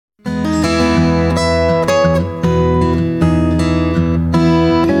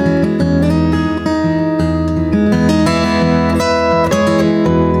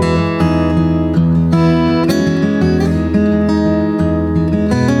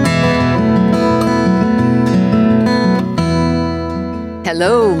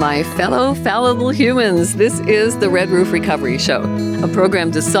Hello, my fellow fallible humans. This is the Red Roof Recovery Show, a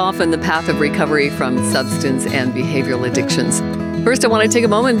program to soften the path of recovery from substance and behavioral addictions. First, I want to take a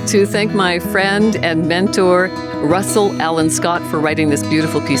moment to thank my friend and mentor, Russell Allen Scott, for writing this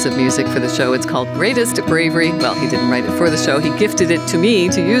beautiful piece of music for the show. It's called Greatest Bravery. Well, he didn't write it for the show. He gifted it to me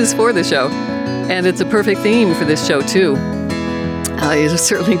to use for the show. And it's a perfect theme for this show, too. It has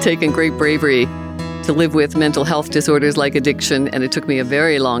certainly taken great bravery to live with mental health disorders like addiction, and it took me a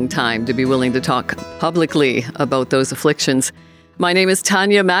very long time to be willing to talk publicly about those afflictions. My name is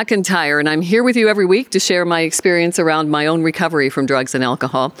Tanya McIntyre, and I'm here with you every week to share my experience around my own recovery from drugs and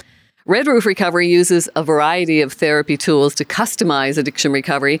alcohol. Red Roof Recovery uses a variety of therapy tools to customize addiction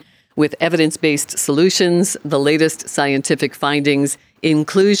recovery with evidence-based solutions, the latest scientific findings,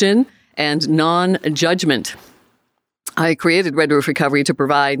 inclusion, and non-judgment. I created Red Roof Recovery to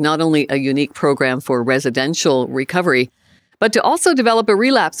provide not only a unique program for residential recovery, but to also develop a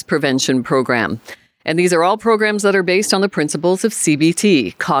relapse prevention program. And these are all programs that are based on the principles of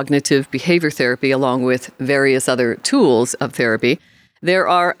CBT, cognitive behavior therapy, along with various other tools of therapy. There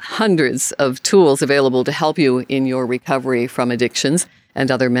are hundreds of tools available to help you in your recovery from addictions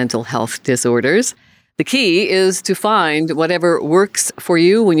and other mental health disorders. The key is to find whatever works for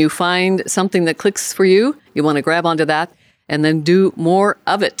you. When you find something that clicks for you, you want to grab onto that and then do more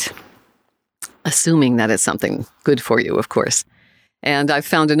of it, assuming that it's something good for you, of course. And I've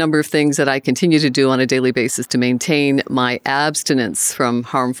found a number of things that I continue to do on a daily basis to maintain my abstinence from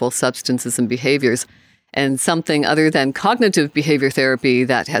harmful substances and behaviors. And something other than cognitive behavior therapy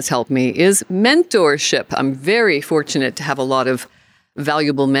that has helped me is mentorship. I'm very fortunate to have a lot of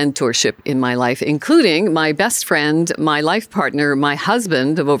valuable mentorship in my life, including my best friend, my life partner, my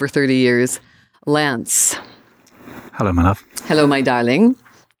husband of over 30 years, Lance. Hello, my love. Hello, my darling.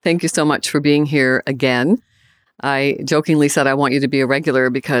 Thank you so much for being here again. I jokingly said I want you to be a regular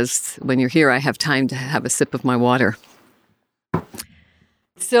because when you're here, I have time to have a sip of my water.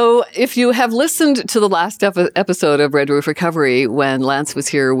 So if you have listened to the last episode of Red Roof Recovery, when Lance was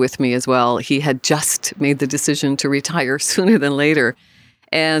here with me as well, he had just made the decision to retire sooner than later.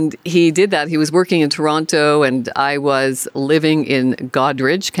 And he did that. He was working in Toronto, and I was living in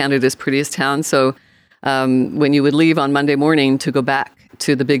Godridge, Canada's prettiest town. So when you would leave on Monday morning to go back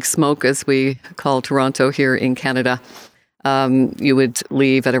to the big smoke, as we call Toronto here in Canada, you would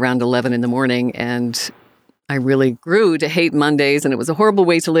leave at around 11 in the morning. And I really grew to hate Mondays, and it was a horrible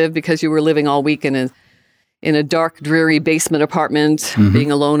way to live because you were living all week in a dark, dreary basement apartment, being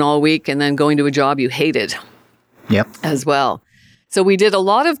alone all week, and then going to a job you hated as well. So we did a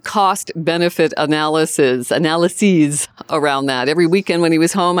lot of cost-benefit analyses around that. Every weekend when he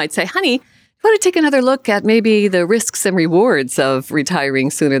was home, I'd say, honey, you want to take another look at maybe the risks and rewards of retiring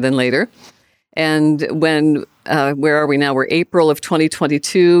sooner than later. And when, where are we now? We're April of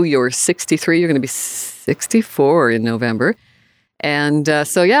 2022. You're 63. You're going to be 64 in November. And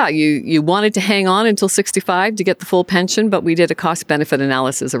you wanted to hang on until 65 to get the full pension, but we did a cost-benefit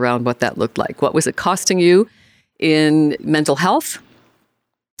analysis around what that looked like. What was it costing you in mental health?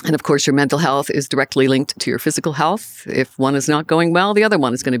 And of course, your mental health is directly linked to your physical health. If one is not going well, the other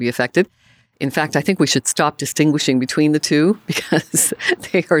one is going to be affected. In fact, I think we should stop distinguishing between the two because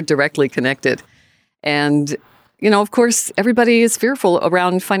they are directly connected. And, of course, everybody is fearful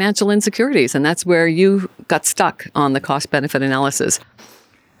around financial insecurities, and that's where you got stuck on the cost-benefit analysis.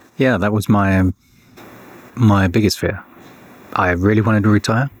 Yeah, that was my biggest fear. I really wanted to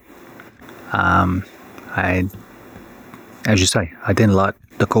retire. As you say, I didn't like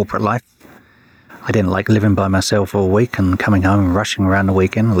the corporate life. I didn't like living by myself all week and coming home and rushing around the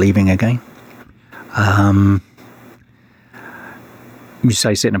weekend, leaving again. You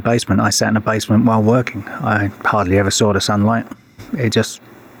say sit in a basement. I sat in a basement while working. I hardly ever saw the sunlight. It just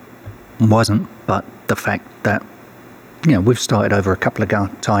wasn't. But the fact that, we've started over a couple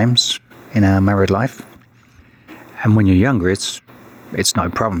of times in our married life. And when you're younger, it's no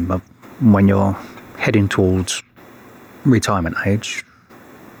problem. But when you're heading towards retirement age,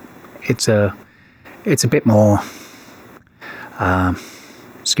 it's a bit more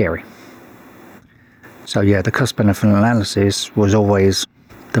scary. So the cost-benefit analysis was always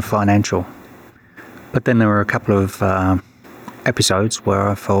the financial. But then there were a couple of episodes where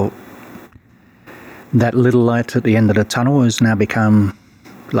I thought that little light at the end of the tunnel has now become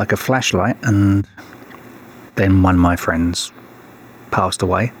like a flashlight, and then one of my friends passed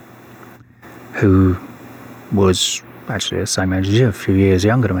away, who was actually the same age as you, a few years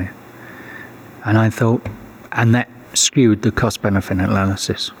younger than me. And I thought, and that skewed the cost-benefit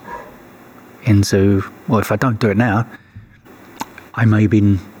analysis into, well, if I don't do it now, I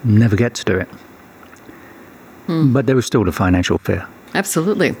maybe never get to do it. But there was still the financial fear.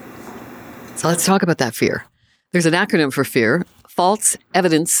 Absolutely. So let's talk about that fear. There's an acronym for fear: false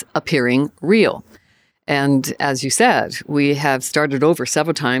evidence appearing real. And as you said, we have started over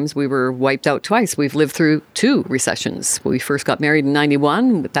several times. We were wiped out twice. We've lived through 2 recessions. We first got married in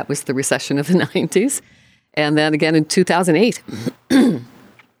 91. That was the recession of the 90s. And then again in 2008.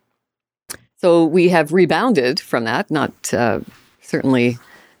 So we have rebounded from that, certainly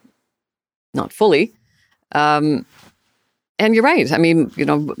not fully. And you're right. I mean,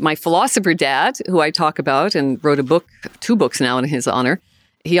 my philosopher dad, who I talk about and wrote 2 books now in his honor,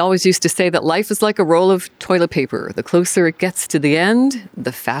 he always used to say that life is like a roll of toilet paper. The closer it gets to the end,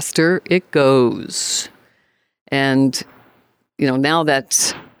 the faster it goes. And, now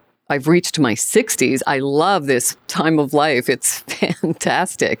that I've reached my 60s, I love this time of life. It's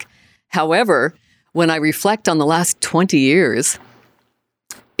fantastic. However, when I reflect on the last 20 years,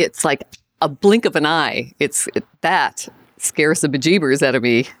 it's like a blink of an eye. That scares the bejeebers out of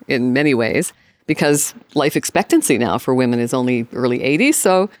me in many ways, because life expectancy now for women is only early 80s.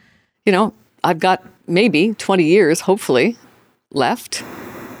 So, I've got maybe 20 years, hopefully, left.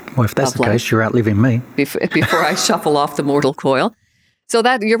 Well, if that's the case, you're outliving me. Before I shuffle off the mortal coil. So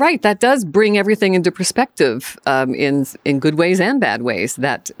that, you're right, that does bring everything into perspective in good ways and bad ways.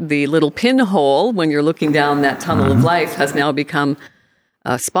 That the little pinhole, when you're looking down that tunnel of life, has now become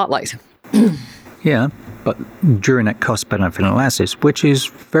a spotlight. Yeah, but during that cost-benefit analysis, which is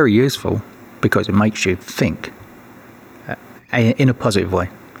very useful because it makes you think in a positive way,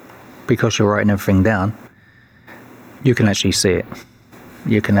 because you're writing everything down, you can actually see it.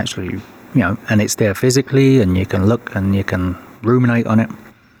 You can actually, and it's there physically, and you can look and you can ruminate on it.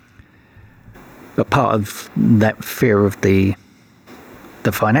 But part of that fear of the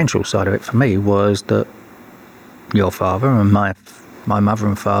financial side of it for me was that your father and my mother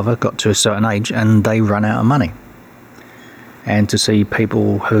and father got to a certain age and they run out of money. And to see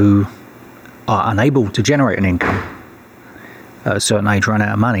people who are unable to generate an income at a certain age run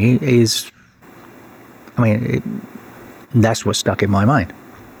out of money that's what stuck in my mind.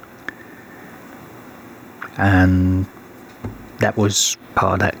 And that was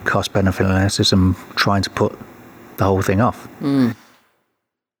part of that cost-benefit analysis and trying to put the whole thing off. Mm.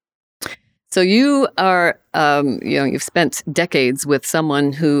 So you are, you've spent decades with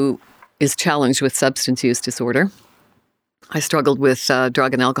someone who is challenged with substance use disorder. I struggled with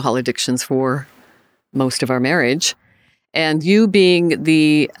drug and alcohol addictions for most of our marriage. And you being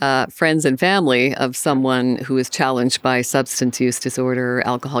the friends and family of someone who is challenged by substance use disorder,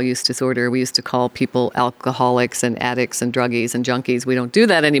 alcohol use disorder. We used to call people alcoholics and addicts and druggies and junkies. We don't do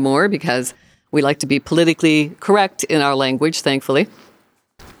that anymore because we like to be politically correct in our language, thankfully.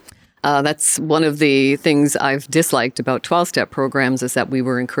 That's one of the things I've disliked about 12-step programs, is that we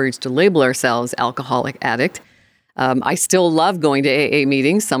were encouraged to label ourselves alcoholic, addict. I still love going to AA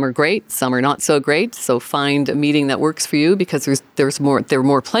meetings. Some are great, some are not so great. So find a meeting that works for you, because they're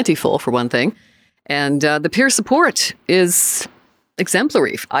more plentiful, for one thing. And the peer support is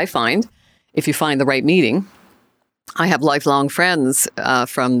exemplary, I find, if you find the right meeting. I have lifelong friends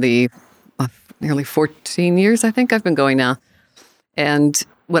from the nearly 14 years, I think I've been going now. And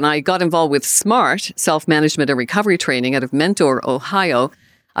when I got involved with SMART, Self-Management and Recovery Training out of Mentor, Ohio,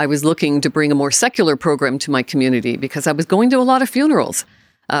 I was looking to bring a more secular program to my community, because I was going to a lot of funerals.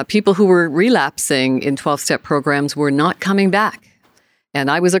 People who were relapsing in 12-step programs were not coming back. And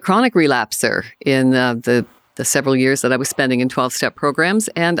I was a chronic relapser in the several years that I was spending in 12-step programs.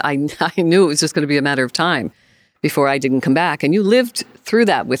 And I knew it was just going to be a matter of time before I didn't come back. And you lived through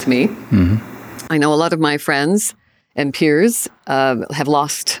that with me. Mm-hmm. I know a lot of my friends and peers have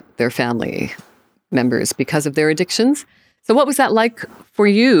lost their family members because of their addictions. So what was that like for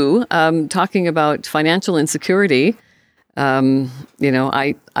you, talking about financial insecurity? I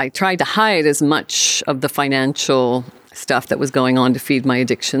tried to hide as much of the financial stuff that was going on to feed my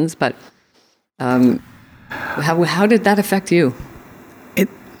addictions, but how did that affect you?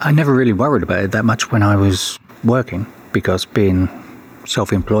 I never really worried about it that much when I was working, because being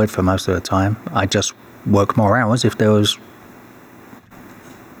self-employed for most of the time, I just work more hours if there was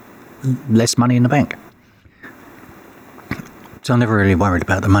less money in the bank. So I never really worried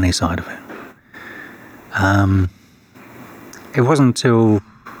about the money side of it. It wasn't until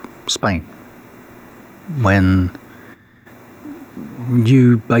Spain when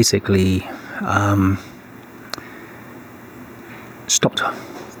you basically stopped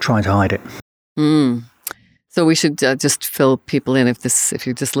trying to hide it. Mm. So we should just fill people in if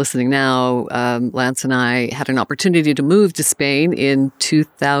you're just listening now. Lance and I had an opportunity to move to Spain in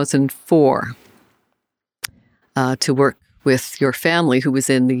 2004 to work with your family, who was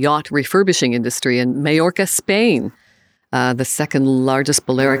in the yacht refurbishing industry in Majorca, Spain. the second largest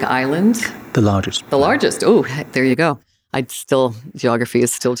Balearic island. The largest. The largest. Oh, there you go. Geography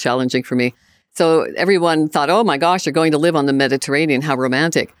is still challenging for me. So everyone thought, oh my gosh, you're going to live on the Mediterranean. How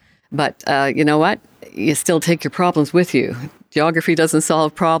romantic. But you know what? You still take your problems with you. Geography doesn't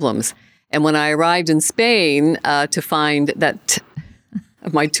solve problems. And when I arrived in Spain to find that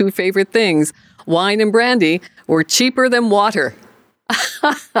my two favorite things, wine and brandy, were cheaper than water.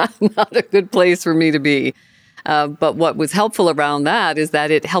 Not a good place for me to be. But what was helpful around that is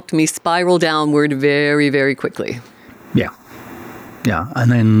that it helped me spiral downward very, very quickly. Yeah. Yeah.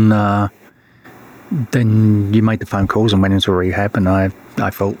 And then you made the phone calls and went into rehab, and I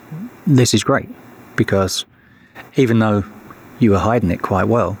thought, this is great, because even though you were hiding it quite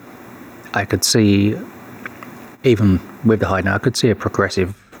well, I could see, even with the hiding, I could see a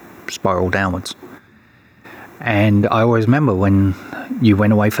progressive spiral downwards. And I always remember when you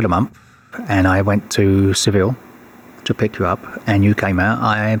went away for the month and I went to Seville to pick you up and you came out,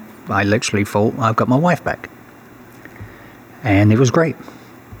 I literally thought, I've got my wife back. And it was great.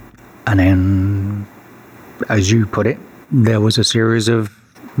 And then, as you put it, there was a series of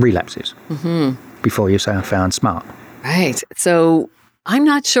relapses before you found SMART. Right. So I'm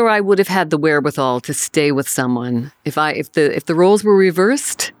not sure I would have had the wherewithal to stay with someone if the roles were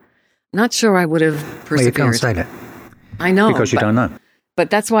reversed. Not sure I would have persevered. Well, you can't say that. I know. Because you don't know. But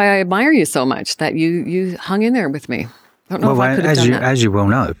that's why I admire you so much, that you hung in there with me. I don't know if I could have done that. As you well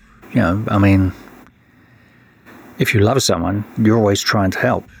know, I mean, if you love someone, you're always trying to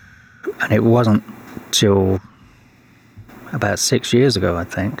help. And it wasn't till about 6 years ago, I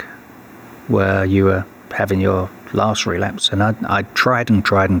think, where you were having your last relapse. And I tried and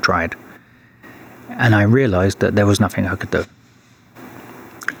tried and tried. And I realized that there was nothing I could do.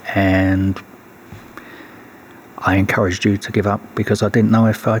 And I encouraged you to give up because I didn't know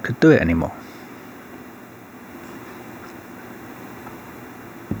if I could do it anymore.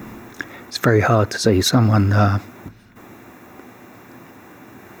 It's very hard to see someone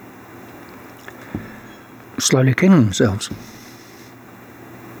slowly killing themselves.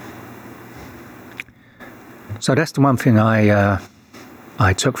 So that's the one thing I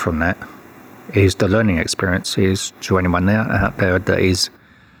took from that, is the learning experience is to anyone out there that is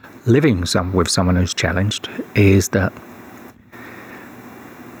living with someone who's challenged, is that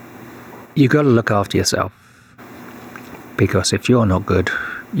you got to look after yourself, because if you're not good,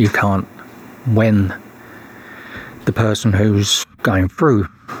 you can't, when the person who's going through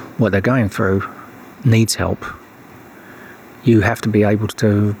what they're going through needs help, you have to be able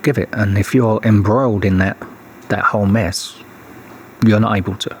to give it. And if you're embroiled in that whole mess, you're not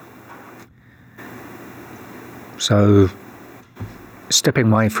able to. So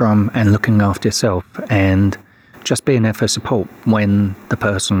stepping away from and looking after yourself and just being there for support when the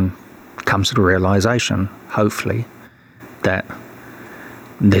person comes to the realization, hopefully, that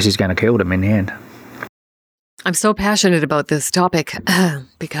this is going to kill them in the end. I'm so passionate about this topic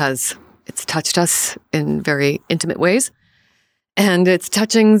because it's touched us in very intimate ways, and it's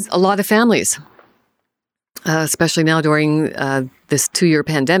touching a lot of families, especially now during this 2-year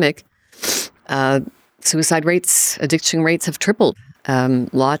pandemic. Suicide rates, addiction rates have tripled.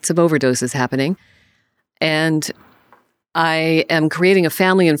 Lots of overdoses happening. And I am creating a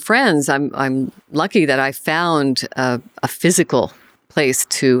family and friends. I'm lucky that I found a physical place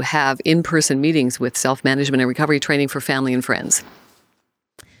to have in-person meetings with self-management and recovery training for family and friends.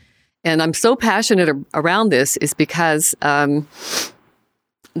 And I'm so passionate around this is because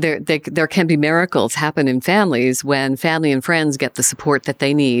there can be miracles happen in families when family and friends get the support that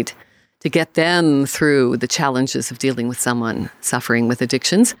they need to get them through the challenges of dealing with someone suffering with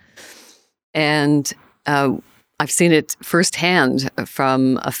addictions. And I've seen it firsthand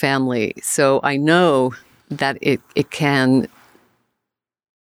from a family. So I know that it can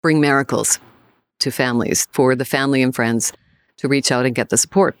bring miracles to families, for the family and friends to reach out and get the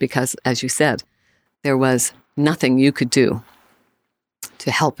support, because, as you said, there was nothing you could do to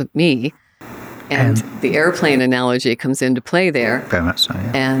help me. And the airplane analogy comes into play there. Very much so,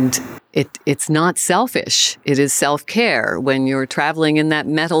 yeah. And it's not selfish. It is self-care. When you're traveling in that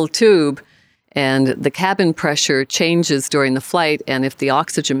metal tube and the cabin pressure changes during the flight, and if the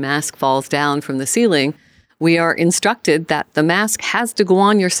oxygen mask falls down from the ceiling, we are instructed that the mask has to go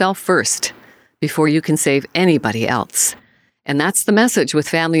on yourself first before you can save anybody else. And that's the message with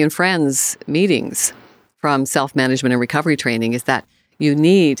family and friends meetings from self-management and recovery training, is that you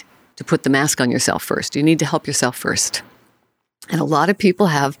need to put the mask on yourself first. You need to help yourself first. And a lot of people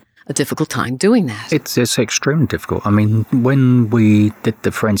have a difficult time doing that. It's extremely difficult. I mean, when we did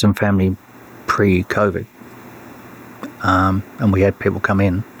the friends and family pre-COVID, and we had people come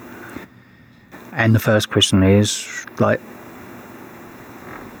in, And the first question is, like,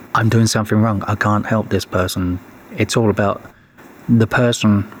 I'm doing something wrong. I can't help this person. It's all about the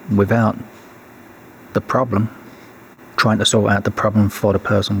person without the problem, trying to sort out the problem for the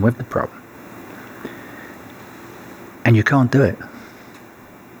person with the problem. And you can't do it.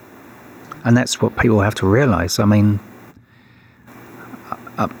 And that's what people have to realize. I mean,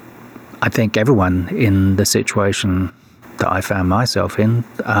 I think everyone in the situation that I found myself in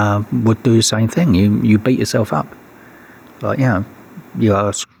would do the same thing. You beat yourself up. Like, you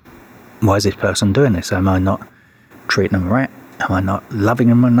ask, why is this person doing this? Am I not treating them right? Am I not loving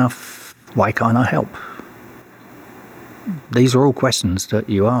them enough? Why can't I help? These are all questions that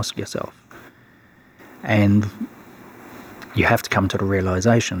you ask yourself. And you have to come to the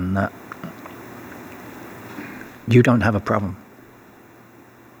realization that you don't have a problem.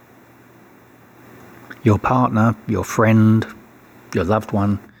 Your partner, your friend, your loved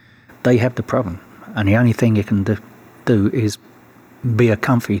one, they have the problem. And the only thing you can do is be a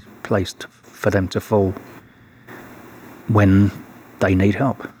comfy place for them to fall when they need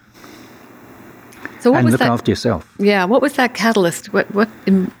help. So and look after yourself. Yeah, what was that catalyst? What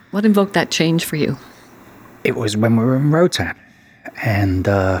invoked that change for you? It was when we were in Rotan, and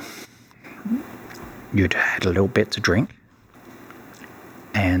you'd had a little bit to drink,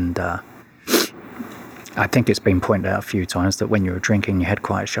 and I think it's been pointed out a few times that when you were drinking, you had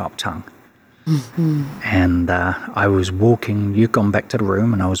quite a sharp tongue. Mm-hmm. And I was walking. You'd gone back to the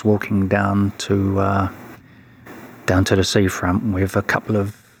room, and I was walking down to the seafront with a couple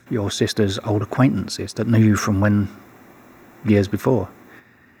of your sister's old acquaintances that knew you from years before,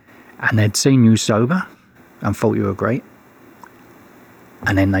 and they'd seen you sober and thought you were great.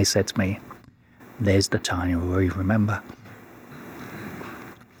 And then they said to me, "There's the Tanya we remember."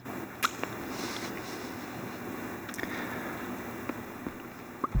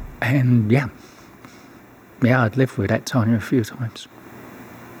 And yeah, I'd lived with that Tanya a few times.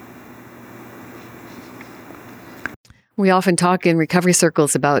 We often talk in recovery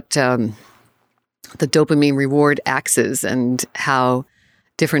circles about the dopamine reward axis and how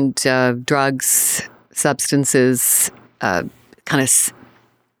different drugs, substances kind of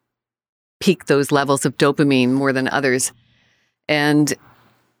peak those levels of dopamine more than others. And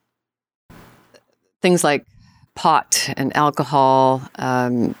things like pot and alcohol,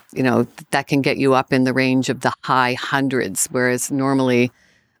 that can get you up in the range of the high hundreds, whereas normally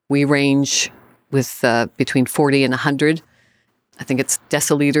we range with between 40 and 100. I think it's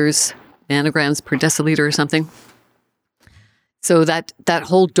deciliters, nanograms per deciliter or something. So that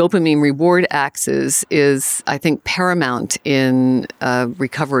whole dopamine reward axis is, I think, paramount in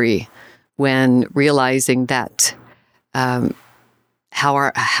recovery when realizing that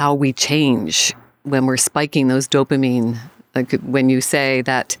how we change when we're spiking those dopamine. Like when you say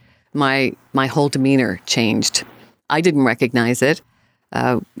that my whole demeanor changed, I didn't recognize it.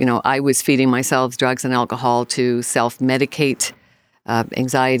 I was feeding myself drugs and alcohol to self-medicate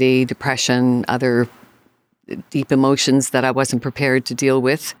anxiety, depression, other deep emotions that I wasn't prepared to deal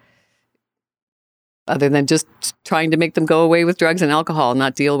with, other than just trying to make them go away with drugs and alcohol,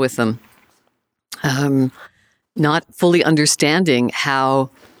 not deal with them. Not fully understanding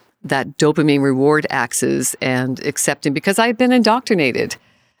how that dopamine reward axis and accepting, because I had been indoctrinated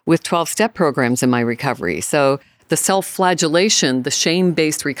with 12-step programs in my recovery. So the self-flagellation, the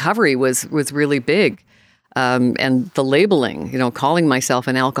shame-based recovery was really big. And the labeling, calling myself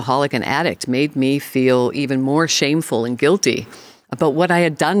an alcoholic and addict made me feel even more shameful and guilty about what I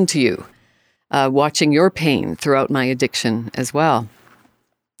had done to you, watching your pain throughout my addiction as well.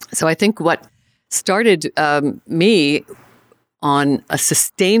 So I think what started me on a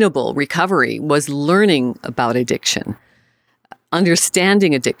sustainable recovery was learning about addiction,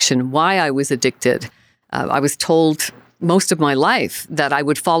 understanding addiction, why I was addicted. I was told most of my life that I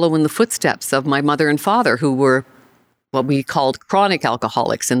would follow in the footsteps of my mother and father, who were what we called chronic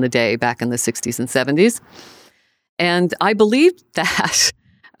alcoholics in the day, back in the 60s and 70s. And I believed that.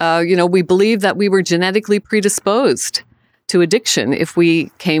 We believed that we were genetically predisposed to addiction if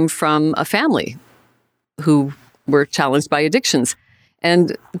we came from a family who were challenged by addictions.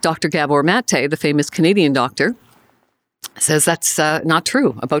 And Dr. Gabor Mate, the famous Canadian doctor, says that's not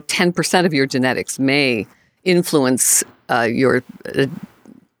true. About 10% of your genetics may influence your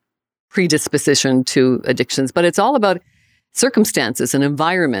predisposition to addictions, but it's all about circumstances and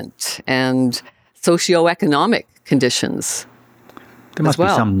environment and socioeconomic conditions. There must be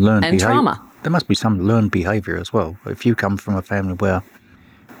some learned and behavior. Trauma. There must be some learned behavior as well. If you come from a family where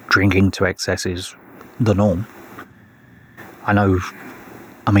drinking to excess is the norm,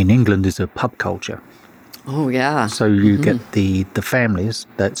 England is a pub culture. Oh, yeah. So you get the families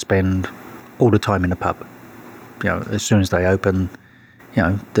that spend all the time in the pub. As soon as they open,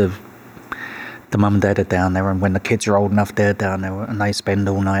 the mum and dad are down there, and when the kids are old enough, they're down there, and they spend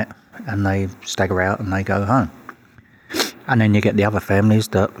all night, and they stagger out, and they go home. And then you get the other families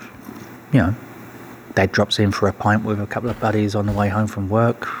that, dad drops in for a pint with a couple of buddies on the way home from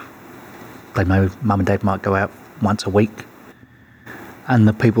work. Mum and dad might go out once a week. And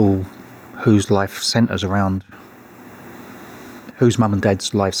the people whose mum and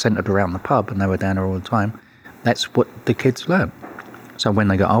dad's life centred around the pub, and they were down there all the time, that's what the kids learn. So when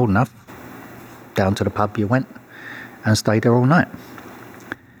they got old enough, down to the pub you went and stayed there all night.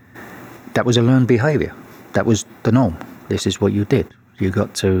 That was a learned behaviour. That was the norm. This is what you did. You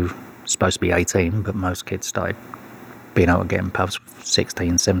got to, supposed to be 18, but most kids started being able to get in pubs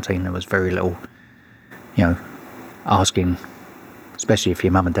 16, 17. There was very little, asking, especially if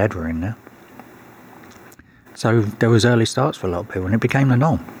your mum and dad were in there. So there was early starts for a lot of people, and it became the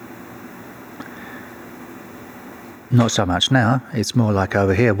norm. Not so much now. It's more like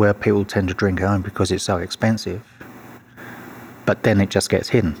over here where people tend to drink at home because it's so expensive. But then it just gets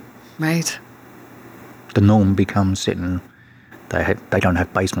hidden. Right. The norm becomes sitting, they don't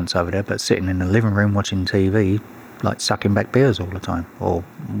have basements over there, but sitting in the living room watching TV, like sucking back beers all the time, or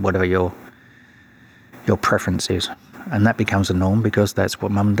whatever your preference is. And that becomes the norm because that's what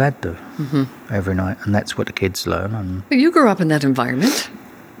mum and dad do every night, and that's what the kids learn. And you grew up in that environment.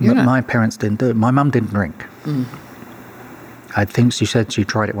 My parents didn't do it. My mum didn't drink. I think she said she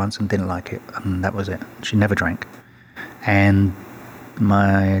tried it once and didn't like it, and that was it. She never drank. And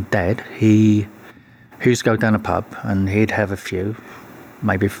my dad, he used to go down a pub, and he'd have a few,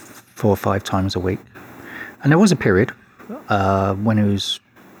 maybe 4 or 5 times a week. And there was a period when he was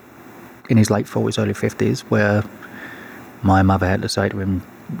in his late 40s, early 50s, where my mother had to say to him,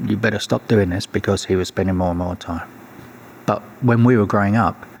 you better stop doing this, because he was spending more and more time. But when we were growing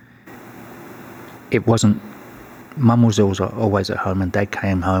up, it wasn't, Mum was always at home, and Dad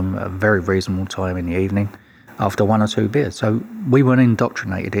came home at a very reasonable time in the evening after 1 or 2 beers. So we weren't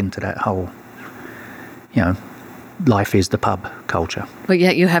indoctrinated into that whole, life is the pub culture. But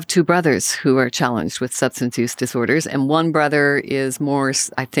yet you have 2 brothers who are challenged with substance use disorders, and one brother is more,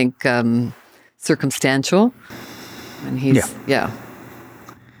 I think, circumstantial. And he's, yeah.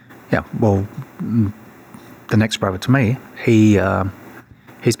 Well, the next brother to me, he's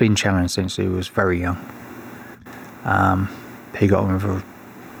been challenged since he was very young. He got on with a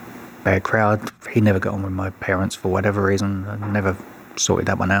bad crowd. He never got on with my parents for whatever reason. I never sorted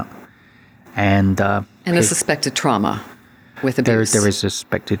that one out. And a suspected trauma with abuse. There is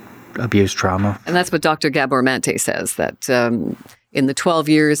suspected abuse trauma. And that's what Dr. Gabor Mate says, that in the 12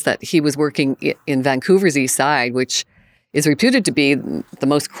 years that he was working in Vancouver's East Side, which is reputed to be the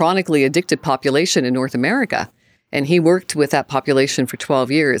most chronically addicted population in North America. And he worked with that population for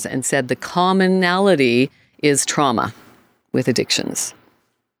 12 years and said the commonality is trauma with addictions.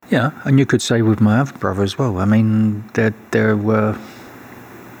 Yeah, and you could say with my other brother as well. I mean,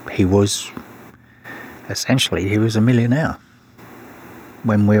 he was a millionaire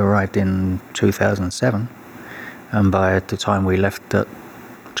when we arrived in 2007. And by the time we left at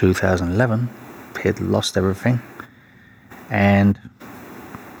 2011, he'd lost everything. And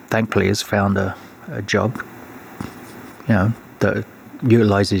thankfully has found a job, that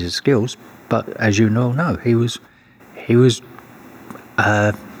utilises his skills. But as you all know, he was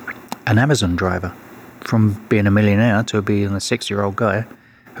an Amazon driver. From being a millionaire to being a 6-year-old guy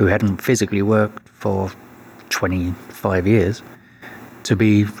who hadn't physically worked for 25 years to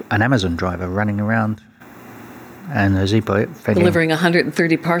be an Amazon driver running around, and as he put it, delivering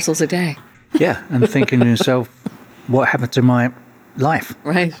 130 parcels a day. Yeah, and thinking to himself, what happened to my life?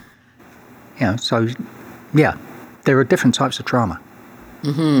 Right. So, yeah, there are different types of trauma.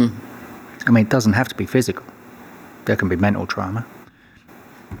 I mean, it doesn't have to be physical. There can be mental trauma.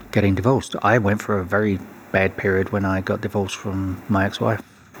 Getting divorced. I went for a very bad period when I got divorced from my ex-wife.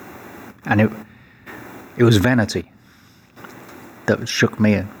 And it was vanity that shook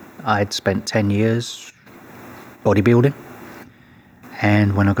me in. I'd spent 10 years bodybuilding.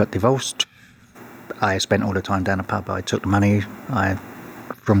 And when I got divorced, I spent all the time down the pub. I took the money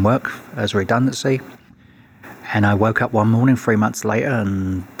from work as redundancy. And I woke up one morning 3 months later,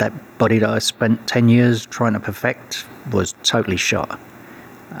 and that body that I spent 10 years trying to perfect was totally shot.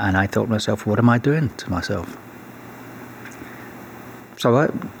 And I thought to myself, what am I doing to myself? So I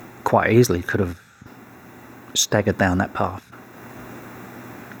quite easily could have staggered down that path.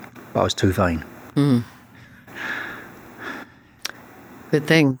 But I was too vain. Good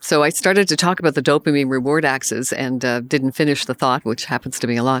thing. So I started to talk about the dopamine reward axis and didn't finish the thought, which happens to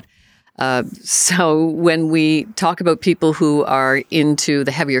me a lot. So when we talk about people who are into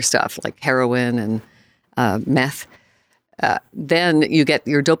the heavier stuff like heroin and meth, then you get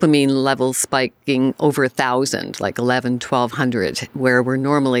your dopamine levels spiking over 1,000, like 11, 1,200, where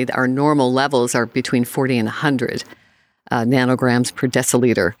our normal levels are between 40 and 100 nanograms per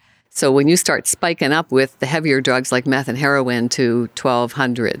deciliter. So when you start spiking up with the heavier drugs like meth and heroin to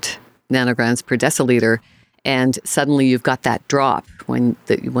 1,200 nanograms per deciliter, and suddenly you've got that drop when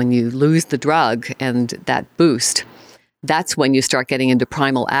you lose the drug and that boost, that's when you start getting into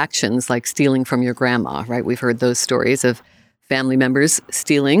primal actions like stealing from your grandma, right? We've heard those stories of family members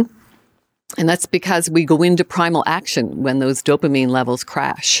stealing. And that's because we go into primal action when those dopamine levels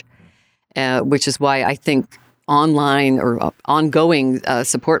crash, which is why I think online or ongoing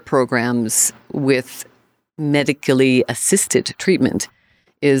support programs with medically assisted treatment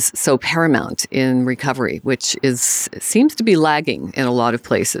is so paramount in recovery, which seems to be lagging in a lot of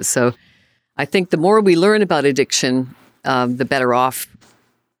places. So I think the more we learn about addiction, the better off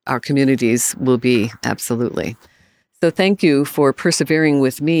our communities will be, absolutely. So thank you for persevering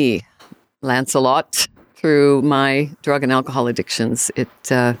with me, Lancelot, through my drug and alcohol addictions. It's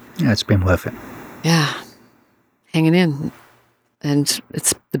been worth it. Yeah, hanging in. And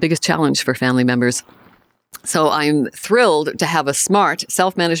it's the biggest challenge for family members. So I'm thrilled to have a SMART,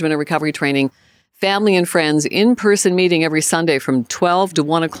 self-management and recovery training, family and friends in-person meeting every Sunday from 12 to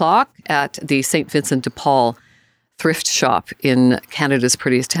 1 o'clock at the St. Vincent de Paul thrift shop in Canada's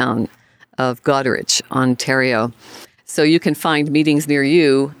prettiest town of Goderich, Ontario. So you can find meetings near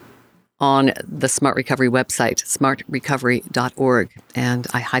you on the Smart Recovery website, smartrecovery.org, and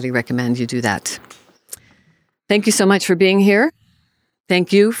I highly recommend you do that. Thank you so much for being here.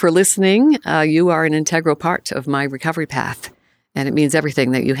 Thank you for listening. You are an integral part of my recovery path, and it means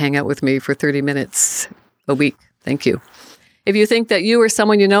everything that you hang out with me for 30 minutes a week. Thank you. If you think that you or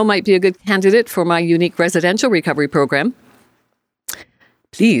someone you know might be a good candidate for my unique residential recovery program,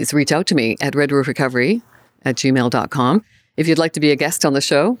 please reach out to me at redroofrecovery@gmail.com. If you'd like to be a guest on the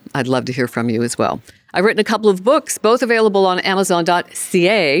show, I'd love to hear from you as well. I've written a couple of books, both available on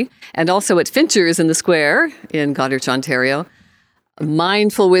Amazon.ca and also at Fincher's in the Square in Goderich, Ontario.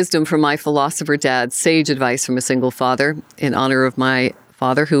 Mindful wisdom from my philosopher dad, sage advice from a single father, in honor of my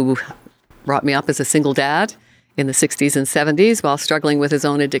father who brought me up as a single dad in the 60s and 70s while struggling with his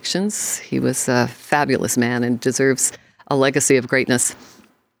own addictions. He was a fabulous man and deserves a legacy of greatness.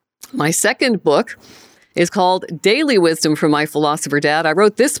 My second book is called Daily Wisdom from My Philosopher Dad. I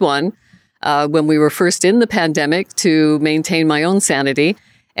wrote this one when we were first in the pandemic to maintain my own sanity.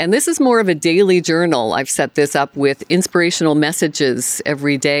 And this is more of a daily journal. I've set this up with inspirational messages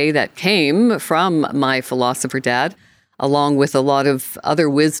every day that came from my philosopher dad, along with a lot of other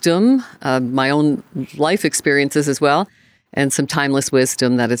wisdom, my own life experiences as well, and some timeless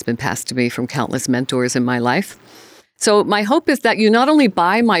wisdom that has been passed to me from countless mentors in my life. So my hope is that you not only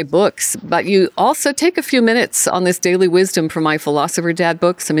buy my books, but you also take a few minutes on this daily wisdom from my philosopher dad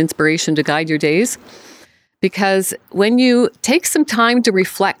book, some inspiration to guide your days. Because when you take some time to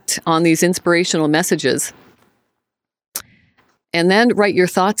reflect on these inspirational messages and then write your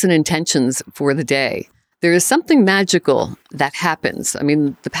thoughts and intentions for the day, there is something magical that happens. I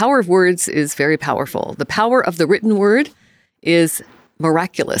mean, the power of words is very powerful. The power of the written word is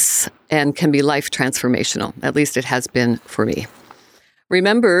miraculous and can be life transformational. At least it has been for me.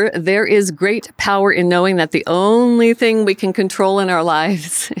 Remember, there is great power in knowing that the only thing we can control in our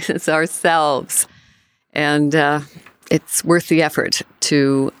lives is ourselves. And it's worth the effort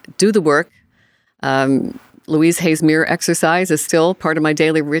to do the work. Louise Hay's mirror exercise is still part of my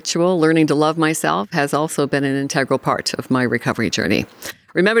daily ritual. Learning to love myself has also been an integral part of my recovery journey.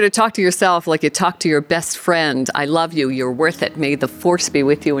 Remember to talk to yourself like you talk to your best friend. I love you. You're worth it. May the force be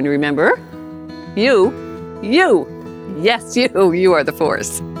with you. And remember, you, yes, you are the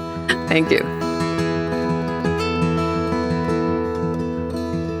force. Thank you.